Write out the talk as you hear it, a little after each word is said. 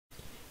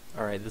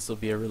Alright, this will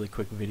be a really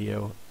quick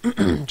video,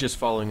 just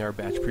following our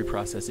batch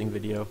preprocessing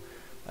video,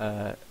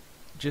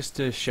 just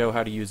to show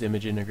how to use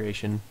image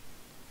integration.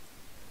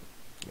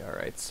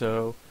 Alright,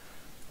 so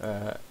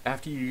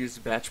after you use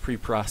batch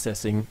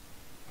preprocessing,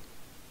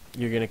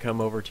 you're going to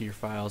come over to your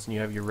files and you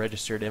have your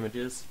registered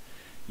images.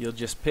 You'll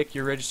just pick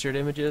your registered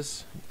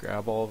images,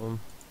 grab all of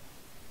them,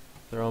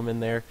 throw them in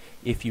there.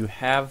 If you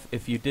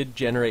did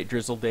generate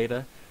Drizzle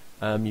data,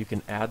 you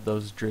can add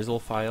those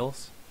Drizzle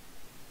files.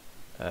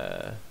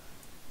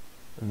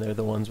 And they're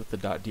the ones with the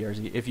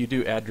 .drz. If you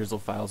do add Drizzle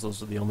files,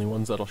 those are the only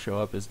ones that'll show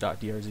up as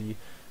 .drz,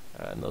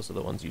 and those are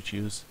the ones you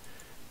choose.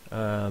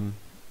 And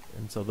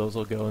so those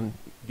will go, and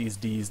these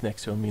D's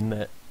next to them mean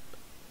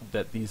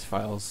that these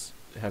files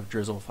have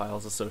Drizzle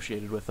files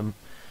associated with them.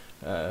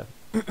 And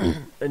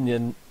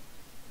then,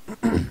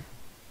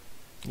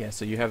 yeah,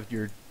 so you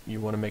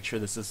want to make sure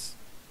this is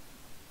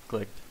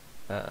clicked,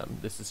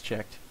 this is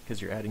checked,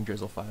 because you're adding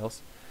Drizzle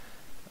files.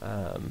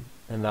 And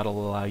that'll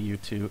allow you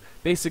to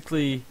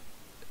basically,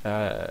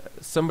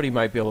 somebody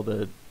might be able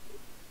to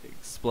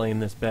explain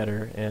this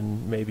better,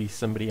 and maybe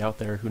somebody out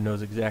there who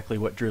knows exactly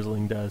what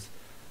drizzling does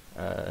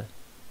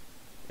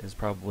is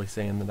probably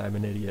saying that I'm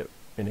an idiot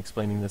in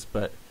explaining this,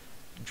 but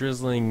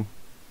drizzling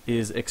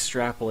is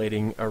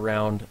extrapolating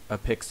around a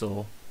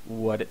pixel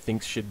what it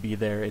thinks should be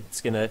there.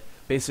 It's going to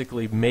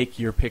basically make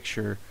your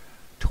picture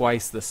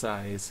twice the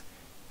size,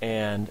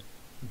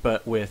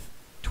 but with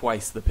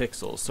twice the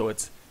pixels, so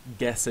it's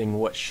guessing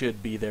what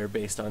should be there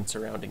based on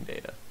surrounding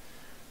data.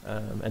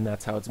 And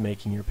that's how it's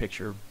making your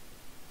picture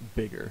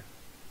bigger,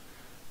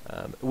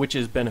 which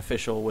is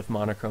beneficial with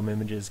monochrome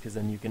images, because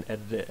then you can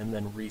edit it and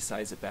then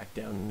resize it back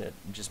down, and it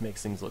just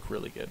makes things look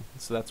really good.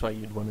 So that's why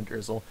you'd want to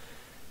drizzle.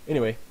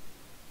 Anyway,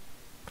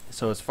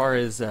 so as far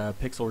as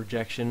pixel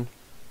rejection,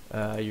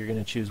 you're going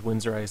to choose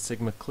Winsorized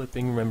Sigma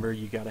clipping. Remember,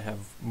 you got to have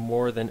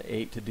more than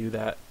 8 to do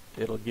that.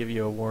 It'll give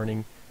you a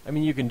warning. I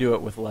mean, you can do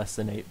it with less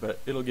than 8, but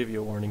it'll give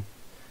you a warning.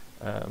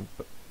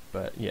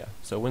 But yeah,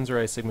 so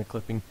Winsorized Sigma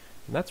clipping,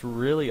 and that's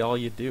really all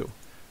you do.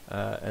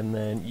 And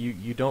then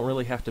you don't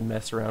really have to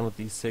mess around with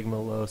these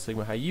Sigma low,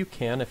 Sigma high. You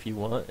can if you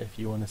want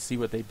to see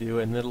what they do,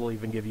 and it'll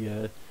even give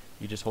you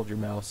you just hold your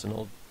mouse and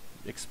it'll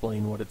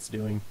explain what it's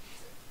doing.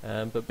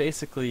 But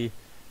basically,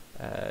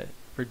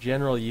 for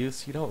general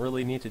use, you don't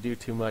really need to do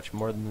too much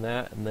more than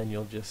that, and then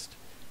you'll just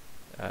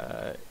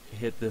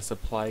hit this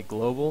apply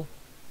global,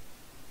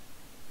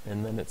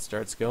 and then it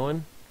starts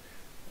going.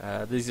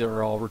 These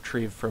are all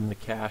retrieved from the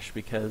cache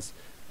because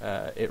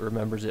it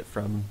remembers it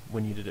from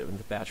when you did it with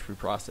the batch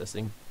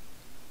preprocessing.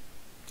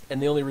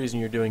 And the only reason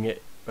you're doing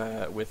it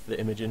with the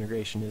image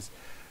integration is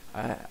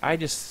I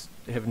just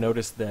have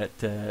noticed that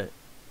the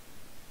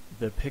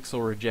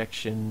pixel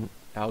rejection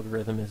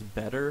algorithm is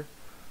better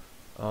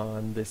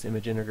on this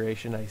image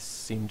integration. I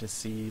seem to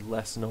see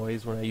less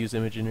noise when I use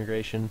image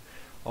integration.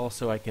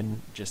 Also, I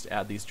can just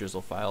add these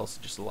Drizzle files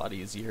just a lot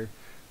easier.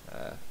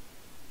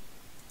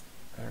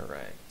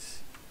 Alright,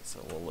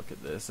 so we'll look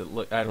at this.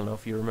 I don't know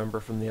if you remember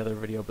from the other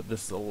video, but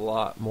this is a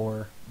lot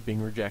more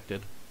being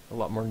rejected. A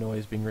lot more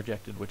noise being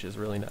rejected, which is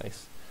really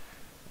nice.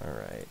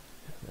 Alright,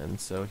 and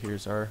so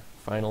here's our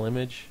final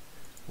image.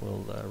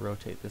 We'll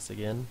rotate this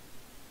again.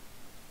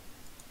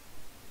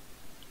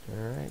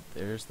 Alright,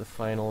 there's the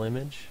final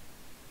image.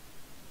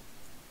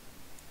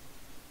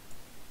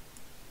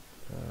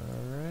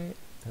 Alright,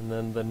 and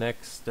then the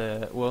next,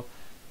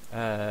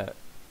 I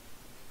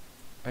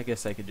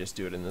guess I could just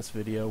do it in this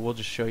video. We'll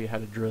just show you how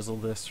to drizzle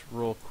this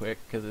real quick,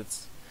 because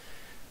it's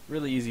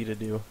really easy to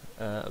do.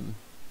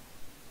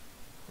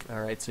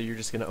 Alright, so you're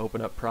just going to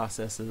open up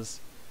processes,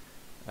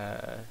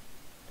 and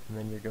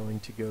then you're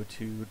going to go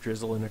to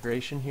Drizzle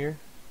Integration here,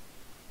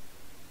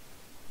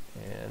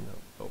 and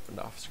opened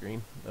off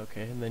screen.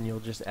 Okay, and then you'll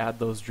just add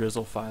those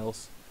Drizzle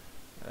files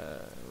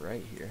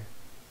right here.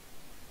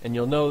 And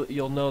you'll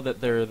know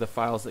that they're the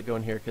files that go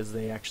in here because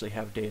they actually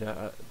have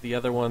data. The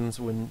other ones,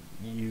 when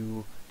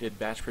you did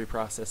batch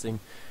preprocessing,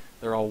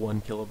 they're all 1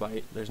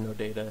 kilobyte. There's no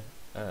data,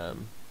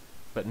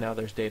 but now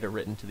there's data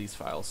written to these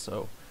files,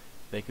 so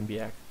they can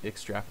be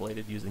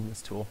extrapolated using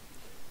this tool.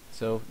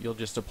 So you'll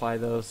just apply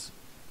those.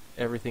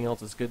 Everything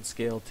else is good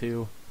scale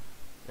too,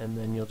 and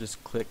then you'll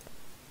just click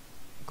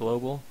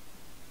global,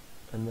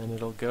 and then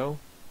it'll go.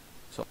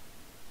 So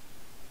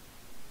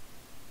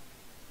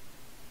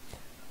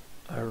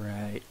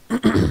alright,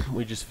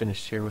 we just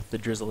finished here with the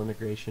Drizzle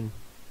integration.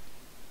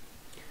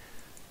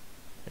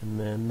 And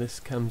then this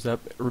comes up.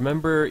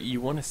 Remember,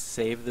 you want to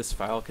save this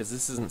file because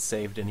this isn't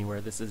saved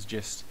anywhere. This is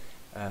just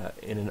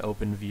in an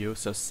open view.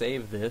 So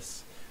save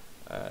this.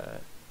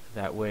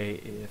 That way,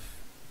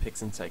 if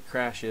Pixinsight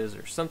crashes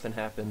or something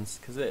happens,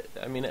 because it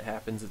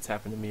happens. It's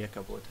happened to me a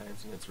couple of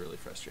times, and it's really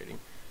frustrating.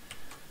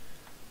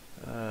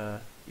 Yeah,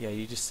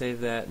 you just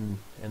save that, and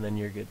then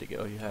you're good to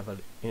go. You have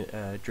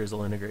a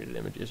Drizzle integrated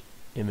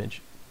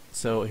image.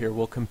 So here,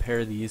 we'll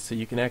compare these so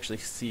you can actually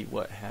see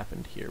what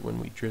happened here when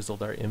we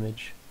drizzled our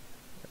image.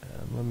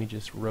 Let me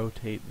just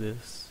rotate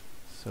this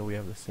so we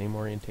have the same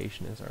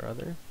orientation as our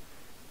other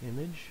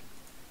image.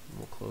 And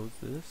we'll close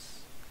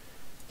this.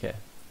 Okay,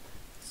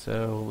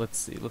 So let's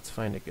see, let's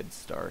find a good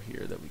star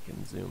here that we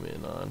can zoom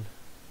in on.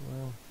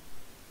 Well,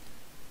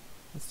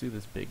 let's do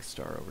this big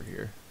star over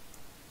here.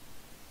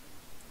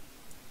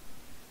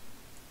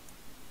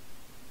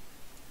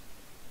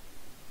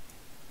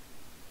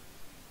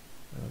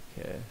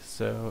 Okay,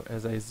 so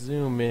as I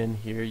zoom in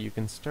here, you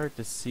can start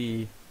to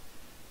see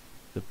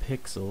the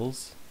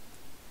pixels.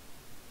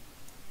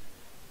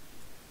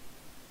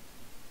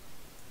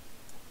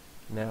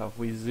 Now, if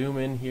we zoom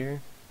in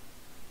here,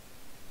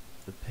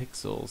 the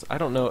pixels. I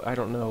don't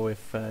know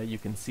if you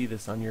can see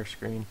this on your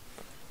screen,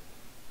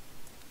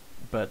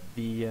 but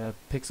the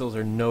pixels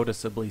are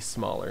noticeably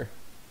smaller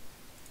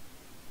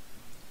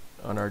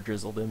on our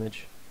drizzled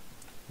image,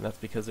 and that's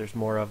because there's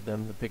more of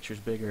them. The picture's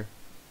bigger.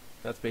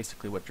 That's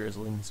basically what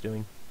drizzling is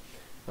doing.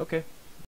 Okay.